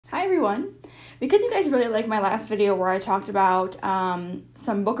Hi everyone! Because you guys really liked my last video where I talked about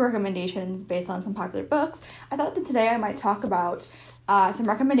some book recommendations based on some popular books, I thought that today I might talk about some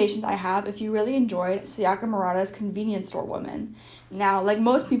recommendations I have if you really enjoyed Sayaka Murata's Convenience Store Woman. Now, like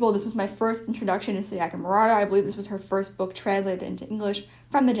most people, this was my first introduction to Sayaka Murata. I believe this was her first book translated into English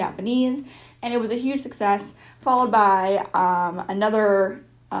from the Japanese, and it was a huge success, followed by another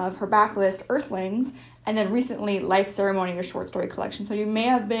of her backlist, Earthlings, and then recently Life Ceremony, a short story collection. So you may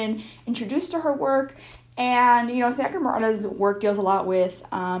have been introduced to her work, and Sayaka Murata's work deals a lot with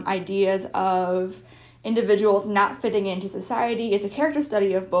ideas of individuals not fitting into society. It's a character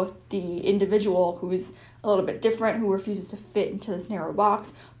study of both the individual who's a little bit different, who refuses to fit into this narrow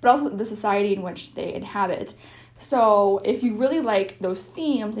box, but also the society in which they inhabit. So if you really like those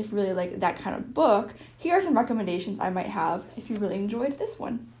themes, if you really like that kind of book, here are some recommendations I might have if you really enjoyed this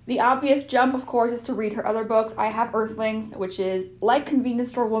one. The obvious jump, of course, is to read her other books. I have Earthlings, which is like Convenience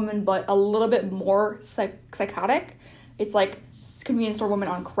Store Woman, but a little bit more psychotic. It's like Convenience Store Woman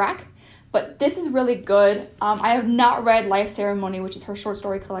on crack. But this is really good. I have not read Life Ceremony, which is her short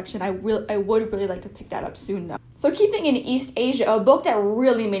story collection. I would really like to pick that up soon, though. So keeping in East Asia, a book that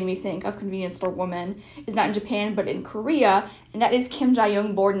really made me think of Convenience Store Woman is not in Japan, but in Korea, and that is Kim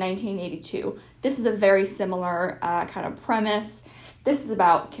Jae-young, born 1982. This is a very similar kind of premise. This is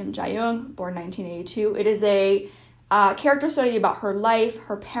about Kim Jae-young, born 1982. It is a character study about her life,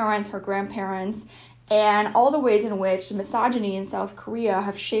 her parents, her grandparents, and all the ways in which misogyny in South Korea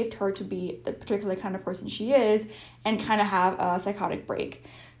have shaped her to be the particular kind of person she is and kind of have a psychotic break.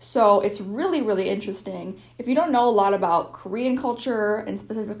 So it's really, really interesting. If you don't know a lot about Korean culture and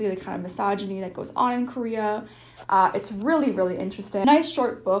specifically the kind of misogyny that goes on in Korea, it's really, really interesting. Nice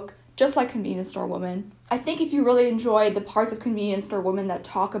short book, just like Convenience Store Woman. I think if you really enjoy the parts of Convenience Store Woman that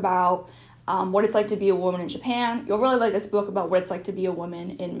talk about what it's like to be a woman in Japan, you'll really like this book about what it's like to be a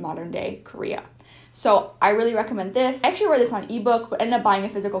woman in modern day Korea. So I really recommend this. I actually read this on ebook, but ended up buying a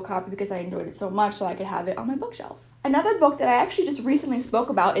physical copy because I enjoyed it so much so I could have it on my bookshelf. Another book that I actually just recently spoke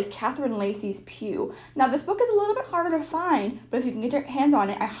about is Catherine Lacey's Pew. Now this book is a little bit harder to find, but if you can get your hands on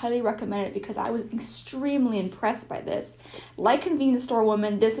it, I highly recommend it because I was extremely impressed by this. Like Convenience Store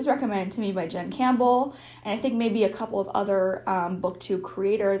Woman, this was recommended to me by Jen Campbell, and I think maybe a couple of other booktube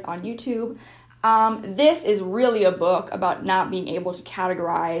creators on YouTube. This is really a book about not being able to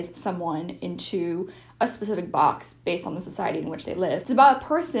categorize someone into a specific box based on the society in which they live. It's about a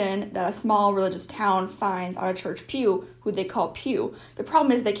person that a small religious town finds on a church pew who they call Pew. The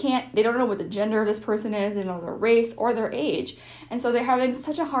problem is they don't know what the gender of this person is, they don't know their race or their age. And so they're having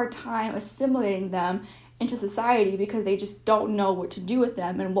such a hard time assimilating them into society because they just don't know what to do with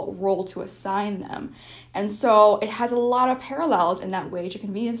them and what role to assign them. And so it has a lot of parallels in that way to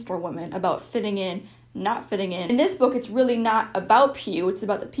Convenience Store Woman about fitting in, not fitting in. In this book, it's really not about Pew, it's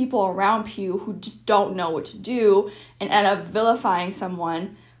about the people around Pew who just don't know what to do and end up vilifying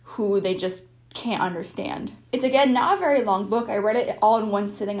someone who they just can't understand. It's, again, not a very long book. I read it all in one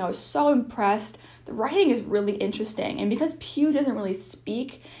sitting. I was so impressed. The writing is really interesting, and because Pew doesn't really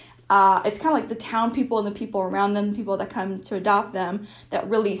speak, it's kind of like the town people and the people around them, the people that come to adopt them, that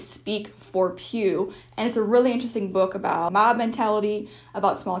really speak for Pew. And it's a really interesting book about mob mentality,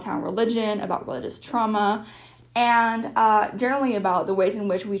 about small town religion, about religious trauma, and generally about the ways in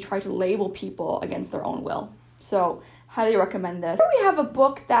which we try to label people against their own will. So highly recommend this. Here we have a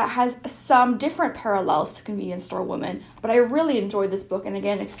book that has some different parallels to Convenience Store Woman, but I really enjoyed this book, and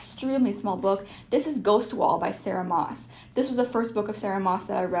again, extremely small book. This is Ghost Wall by Sarah Moss. This was the first book of Sarah Moss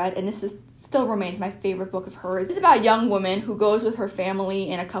that I read, and this still remains my favorite book of hers. This is about a young woman who goes with her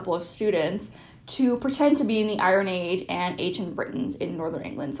family and a couple of students to pretend to be in the Iron Age and ancient Britons in northern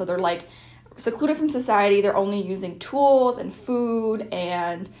England. So they're like secluded from society, they're only using tools and food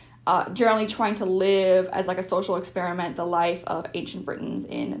and generally trying to live as like a social experiment the life of ancient Britons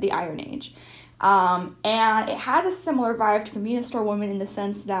in the Iron Age. And it has a similar vibe to Convenience Store Woman in the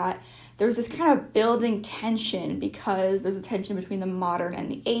sense that there's this kind of building tension because there's a tension between the modern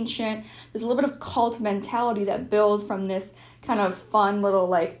and the ancient. There's a little bit of cult mentality that builds from this kind of fun little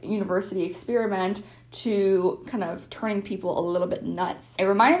like university experiment to kind of turning people a little bit nuts. It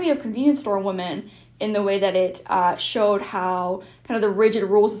reminded me of Convenience Store Woman in the way that it showed how kind of the rigid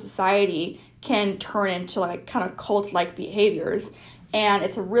rules of society can turn into like kind of cult-like behaviors. And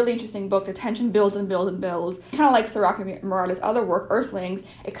it's a really interesting book. The tension builds and builds and builds. Kind of like Sayaka Murata's other work, Earthlings,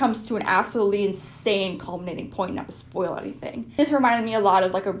 it comes to an absolutely insane culminating point, not to spoil anything. This reminded me a lot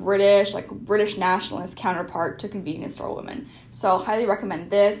of like a British nationalist counterpart to Convenience Store Woman. So highly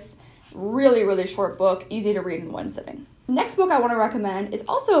recommend this. Really, really short book, easy to read in one sitting. The next book I want to recommend is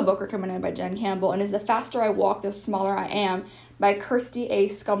also a book recommended by Jen Campbell, and is The Faster I Walk, The Smaller I Am by Kjersti A.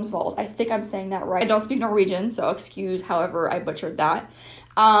 Skomsvold. I think I'm saying that right. I don't speak Norwegian, so excuse however I butchered that.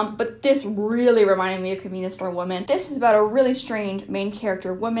 But this really reminded me of Convenience Store Woman. This is about a really strange main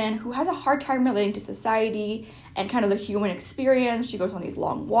character woman who has a hard time relating to society and kind of the human experience. She goes on these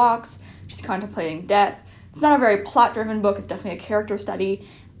long walks. She's contemplating death. It's not a very plot-driven book. It's definitely a character study.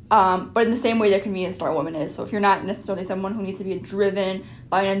 But in the same way that Convenience Store Woman is. So if you're not necessarily someone who needs to be driven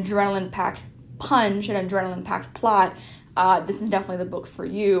by an adrenaline-packed punch and adrenaline-packed plot, this is definitely the book for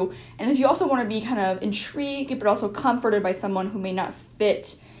you. And if you also want to be kind of intrigued but also comforted by someone who may not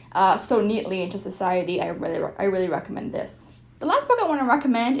fit so neatly into society, I really recommend this. The last book I want to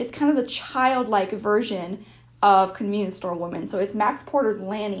recommend is kind of the childlike version of Convenience Store Woman. So it's Max Porter's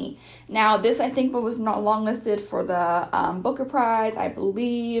Lanny. Now this I think was not longlisted for the Booker Prize, I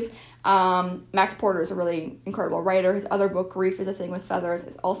believe. Max Porter is a really incredible writer. His other book, Grief is a Thing with Feathers,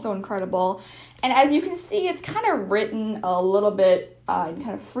 is also incredible. And as you can see, it's kind of written a little bit in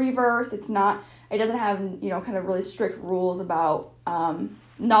kind of free verse. It doesn't have, kind of really strict rules about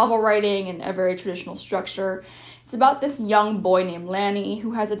novel writing and a very traditional structure. It's about this young boy named Lanny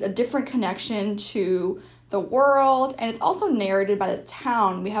who has a different connection to the world, and it's also narrated by the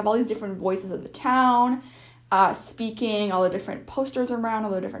town. We have all these different voices of the town speaking, all the different posters around,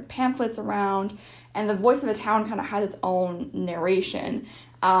 all the different pamphlets around, and the voice of the town kind of has its own narration.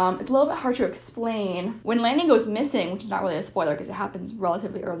 It's a little bit hard to explain. When Lanny goes missing, which is not really a spoiler because it happens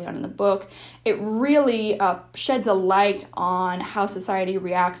relatively early on in the book, it really sheds a light on how society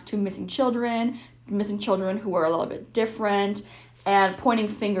reacts to missing children who are a little bit different, and pointing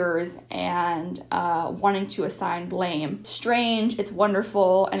fingers and wanting to assign blame. It's strange, it's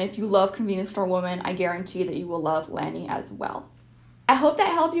wonderful, and if you love Convenience Store Woman, I guarantee that you will love Lanny as well. I hope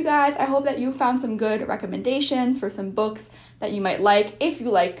that helped you guys. I hope that you found some good recommendations for some books that you might like if you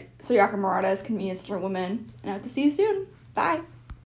like Sayaka Murata's Convenience Store Woman, and I hope to see you soon. Bye!